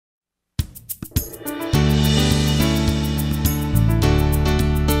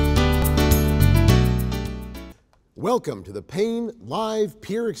Welcome to the Pain Live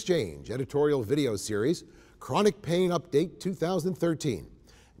Peer Exchange editorial video series, Chronic Pain Update 2013.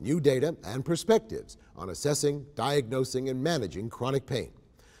 New data and perspectives on assessing, diagnosing, and managing chronic pain.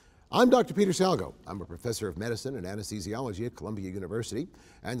 I'm Dr. Peter Salgo. I'm a professor of medicine and anesthesiology at Columbia University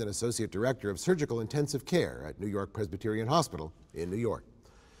and an associate director of surgical intensive care at New York Presbyterian Hospital in New York.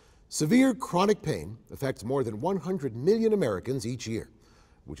 Severe chronic pain affects more than 100 million Americans each year,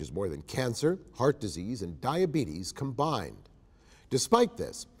 which is more than cancer, heart disease, and diabetes combined. Despite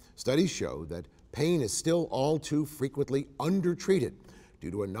this, studies show that pain is still all too frequently undertreated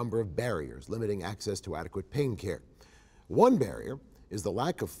due to a number of barriers limiting access to adequate pain care. One barrier is the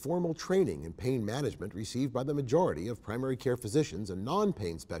lack of formal training in pain management received by the majority of primary care physicians and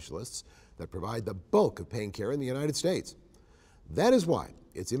non-pain specialists that provide the bulk of pain care in the United States. That is why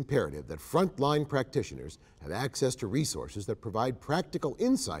it's imperative that frontline practitioners have access to resources that provide practical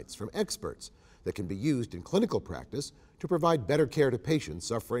insights from experts that can be used in clinical practice to provide better care to patients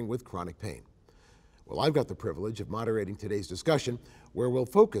suffering with chronic pain. Well, I've got the privilege of moderating today's discussion, where we'll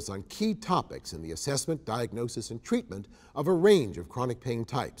focus on key topics in the assessment, diagnosis, and treatment of a range of chronic pain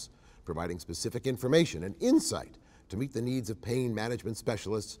types, providing specific information and insight to meet the needs of pain management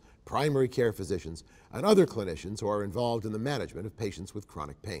specialists, primary care physicians, and other clinicians who are involved in the management of patients with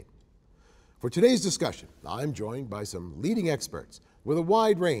chronic pain. For today's discussion, I'm joined by some leading experts with a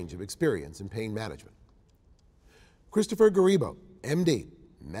wide range of experience in pain management. Christopher Gharibo, MD,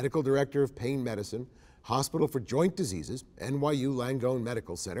 Medical Director of Pain Medicine, Hospital for Joint Diseases, NYU Langone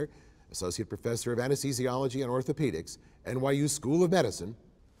Medical Center, Associate Professor of Anesthesiology and Orthopedics, NYU School of Medicine.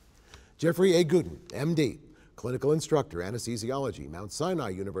 Jeffrey A. Gudin, MD, Clinical Instructor, Anesthesiology, Mount Sinai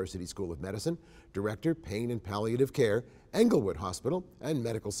University School of Medicine, Director, Pain and Palliative Care, Englewood Hospital and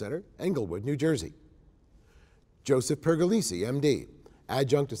Medical Center, Englewood, New Jersey. Joseph Pergolizzi, MD,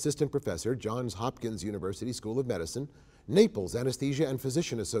 Adjunct Assistant Professor, Johns Hopkins University School of Medicine, Naples Anesthesia and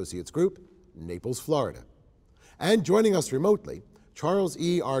Physician Associates Group, Naples, Florida. And joining us remotely, Charles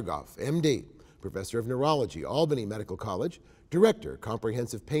E. Argoff, MD, Professor of Neurology, Albany Medical College, Director,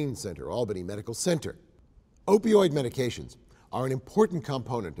 Comprehensive Pain Center, Albany Medical Center. Opioid medications are an important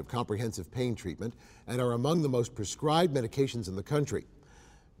component of comprehensive pain treatment and are among the most prescribed medications in the country.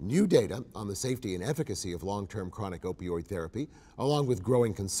 New data on the safety and efficacy of long-term chronic opioid therapy, along with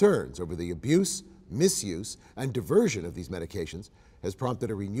growing concerns over the abuse, misuse, and diversion of these medications, has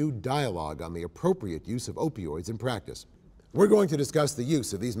prompted a renewed dialogue on the appropriate use of opioids in practice. We're going to discuss the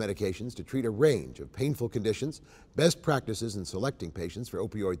use of these medications to treat a range of painful conditions, best practices in selecting patients for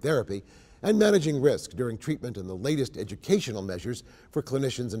opioid therapy, and managing risk during treatment, and the latest educational measures for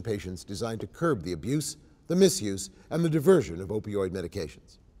clinicians and patients designed to curb the abuse, the misuse, and the diversion of opioid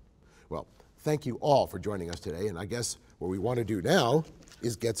medications. Well, thank you all for joining us today, and I guess what we want to do now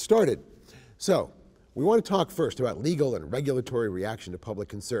is get started. So, we want to talk first about legal and regulatory reaction to public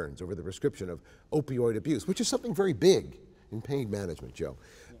concerns over the prescription of opioid abuse, which is something very big in pain management, Joe.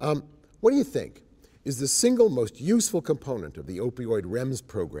 What do you think is the single most useful component of the opioid REMS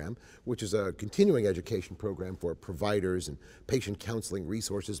program, which is a continuing education program for providers and patient counseling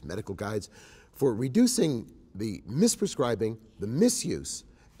resources, medical guides, for reducing the misprescribing, the misuse,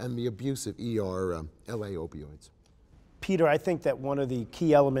 and the abuse of LA opioids? Peter, I think that one of the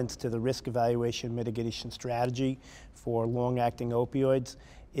key elements to the risk evaluation mitigation strategy for long-acting opioids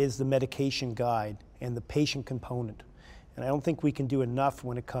is the medication guide and the patient component. And I don't think we can do enough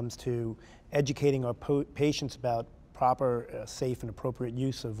when it comes to educating our patients about proper, safe, and appropriate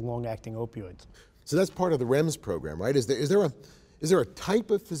use of long-acting opioids. So that's part of the REMS program, right? Is there a type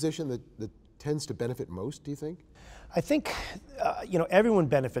of physician that tends to benefit most, do you think? I think, everyone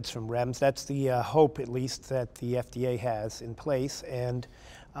benefits from REMS. That's the hope, at least, that the FDA has in place. And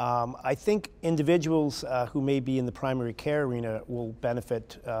I think individuals who may be in the primary care arena will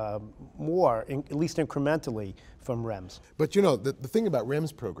benefit more, at least incrementally, from REMS. But the thing about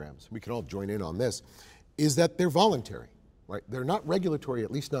REMS programs, we can all join in on this, is that they're voluntary, right? They're not regulatory,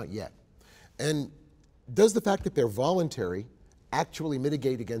 at least not yet. And does the fact that they're voluntary actually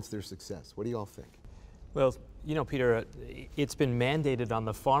mitigate against their success? What do you all think? Well, Peter, it's been mandated on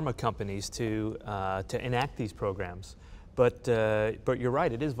the pharma companies to enact these programs, but you're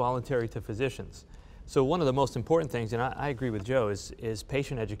right, it is voluntary to physicians. So one of the most important things, and I agree with Joe, is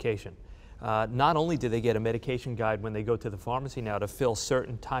patient education. Not only do they get a medication guide when they go to the pharmacy now to fill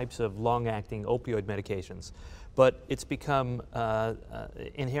certain types of long-acting opioid medications, but it's become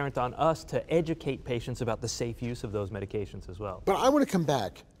inherent on us to educate patients about the safe use of those medications as well. But I want to come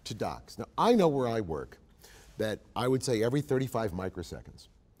back to docs. Now, I know where I work that I would say every 35 microseconds,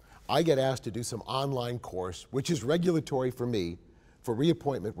 I get asked to do some online course, which is regulatory for me, for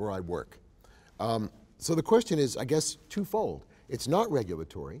reappointment where I work. So the question is, I guess, twofold. It's not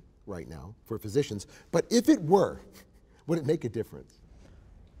regulatory right now for physicians, but if it were, would it make a difference?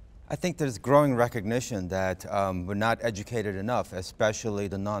 I think there's growing recognition that we're not educated enough, especially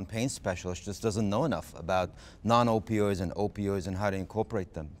the non-pain specialist just doesn't know enough about non-opioids and opioids and how to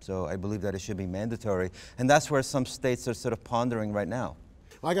incorporate them. So I believe that it should be mandatory, and that's where some states are sort of pondering right now.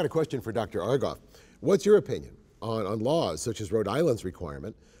 I got a question for Dr. Argoff. What's your opinion on laws such as Rhode Island's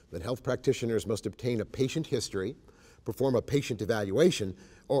requirement that health practitioners must obtain a patient history, perform a patient evaluation,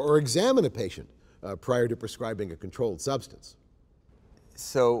 or examine a patient prior to prescribing a controlled substance?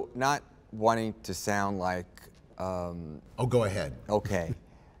 So, not wanting to sound like... oh, go ahead. Okay.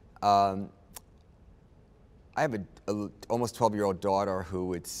 I have a almost 12-year-old daughter who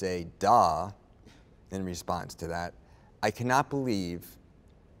would say, duh, in response to that. I cannot believe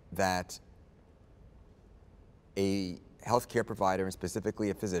that a healthcare provider, and specifically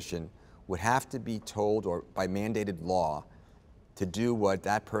a physician, would have to be told, or by mandated law, to do what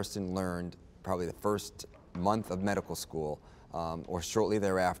that person learned probably the first month of medical school, or shortly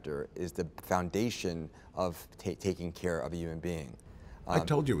thereafter, is the foundation of taking care of a human being. I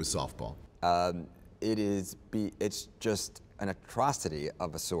told you it was softball. It's just an atrocity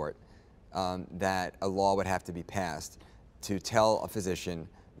of a sort that a law would have to be passed to tell a physician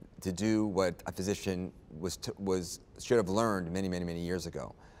to do what a physician should have learned many, many, many years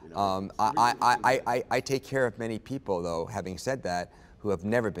ago. I take care of many people, though, having said that, who have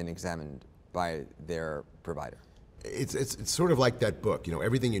never been examined by their provider. It's sort of like that book, you know,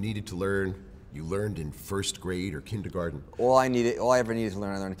 everything you needed to learn, you learned in first grade or kindergarten. All I ever needed to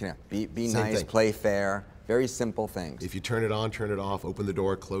learn, I learned in kindergarten. Be nice, thing. Play fair, very simple things. If you turn it on, turn it off, open the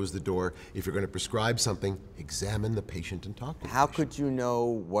door, close the door. If you're going to prescribe something, examine the patient and talk to the patient. How could you know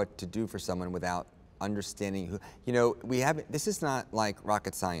what to do for someone without understanding who, you know, this is not like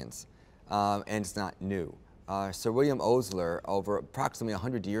rocket science, and it's not new. Sir William Osler, over approximately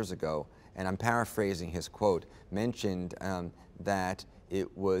 100 years ago, and I'm paraphrasing his quote, mentioned that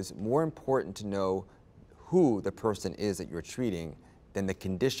it was more important to know who the person is that you're treating than the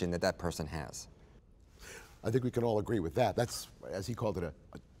condition that that person has. I think we can all agree with that. That's, as he called it, a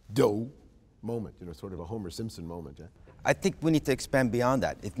Doe moment, you know, sort of a Homer Simpson moment. Yeah? I think we need to expand beyond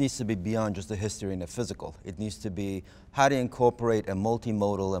that. It needs to be beyond just the history and the physical. It needs to be how to incorporate a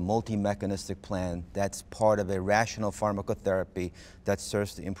multimodal, a multi-mechanistic plan that's part of a rational pharmacotherapy that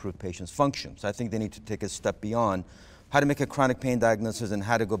serves to improve patients' function. So I think they need to take a step beyond how to make a chronic pain diagnosis and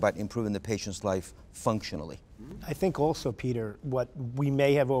how to go about improving the patient's life functionally. I think also, Peter, what we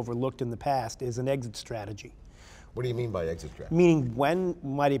may have overlooked in the past is an exit strategy. What do you mean by exit strategy? Meaning, when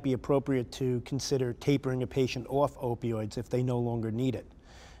might it be appropriate to consider tapering a patient off opioids if they no longer need it?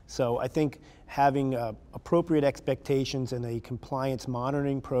 So I think having appropriate expectations and a compliance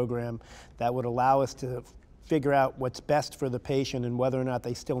monitoring program that would allow us to figure out what's best for the patient and whether or not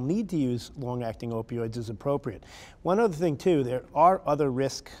they still need to use long-acting opioids is appropriate. One other thing too, there are other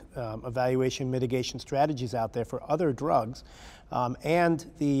risk evaluation mitigation strategies out there for other drugs, and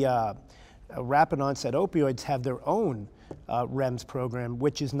the rapid onset opioids have their own REMS program,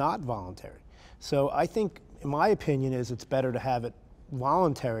 which is not voluntary. So I think, in my opinion, it's better to have it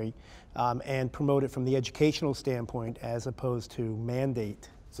voluntary and promote it from the educational standpoint as opposed to mandate.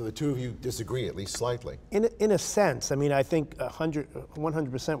 So the two of you disagree, at least slightly. In a sense. I mean, I think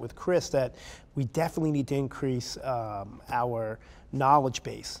 100% with Chris that we definitely need to increase our knowledge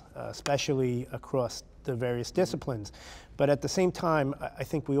base, especially across the various disciplines. But at the same time, I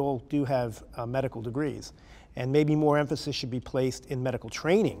think we all do have medical degrees, and maybe more emphasis should be placed in medical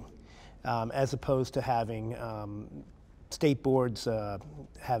training as opposed to having state boards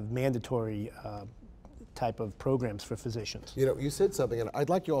have mandatory type of programs for physicians. You know, you said something, and I'd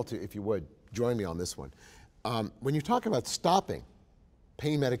like you all to, if you would, join me on this one. When you talk about stopping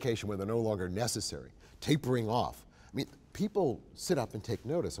pain medication when they're no longer necessary, tapering off, I mean, people sit up and take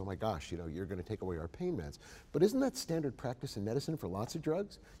notice. Oh my gosh, you know, you're going to take away our pain meds. But isn't that standard practice in medicine for lots of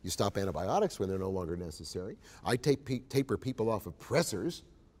drugs? You stop antibiotics when they're no longer necessary. I taper people off of pressors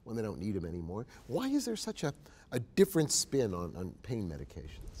when they don't need them anymore. Why is there such a different spin on pain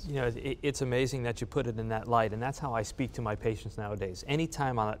medications? You know, it's amazing that you put it in that light, and that's how I speak to my patients nowadays.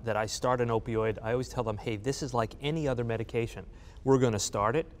 Anytime that I start an opioid, I always tell them, hey, this is like any other medication. We're going to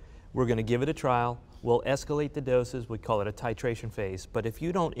start it, we're going to give it a trial, we'll escalate the doses, we call it a titration phase, but if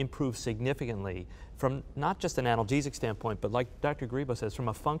you don't improve significantly from not just an analgesic standpoint, but like Dr. Gharibo says, from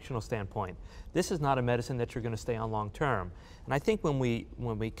a functional standpoint, this is not a medicine that you're going to stay on long term. And I think when we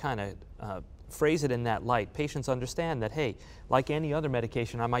kind of phrase it in that light, patients understand that, hey, like any other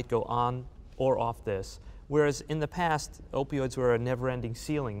medication, I might go on or off this. Whereas in the past, opioids were a never-ending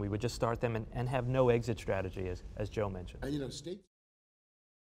ceiling. We would just start them and have no exit strategy, as Joe mentioned. And you know, state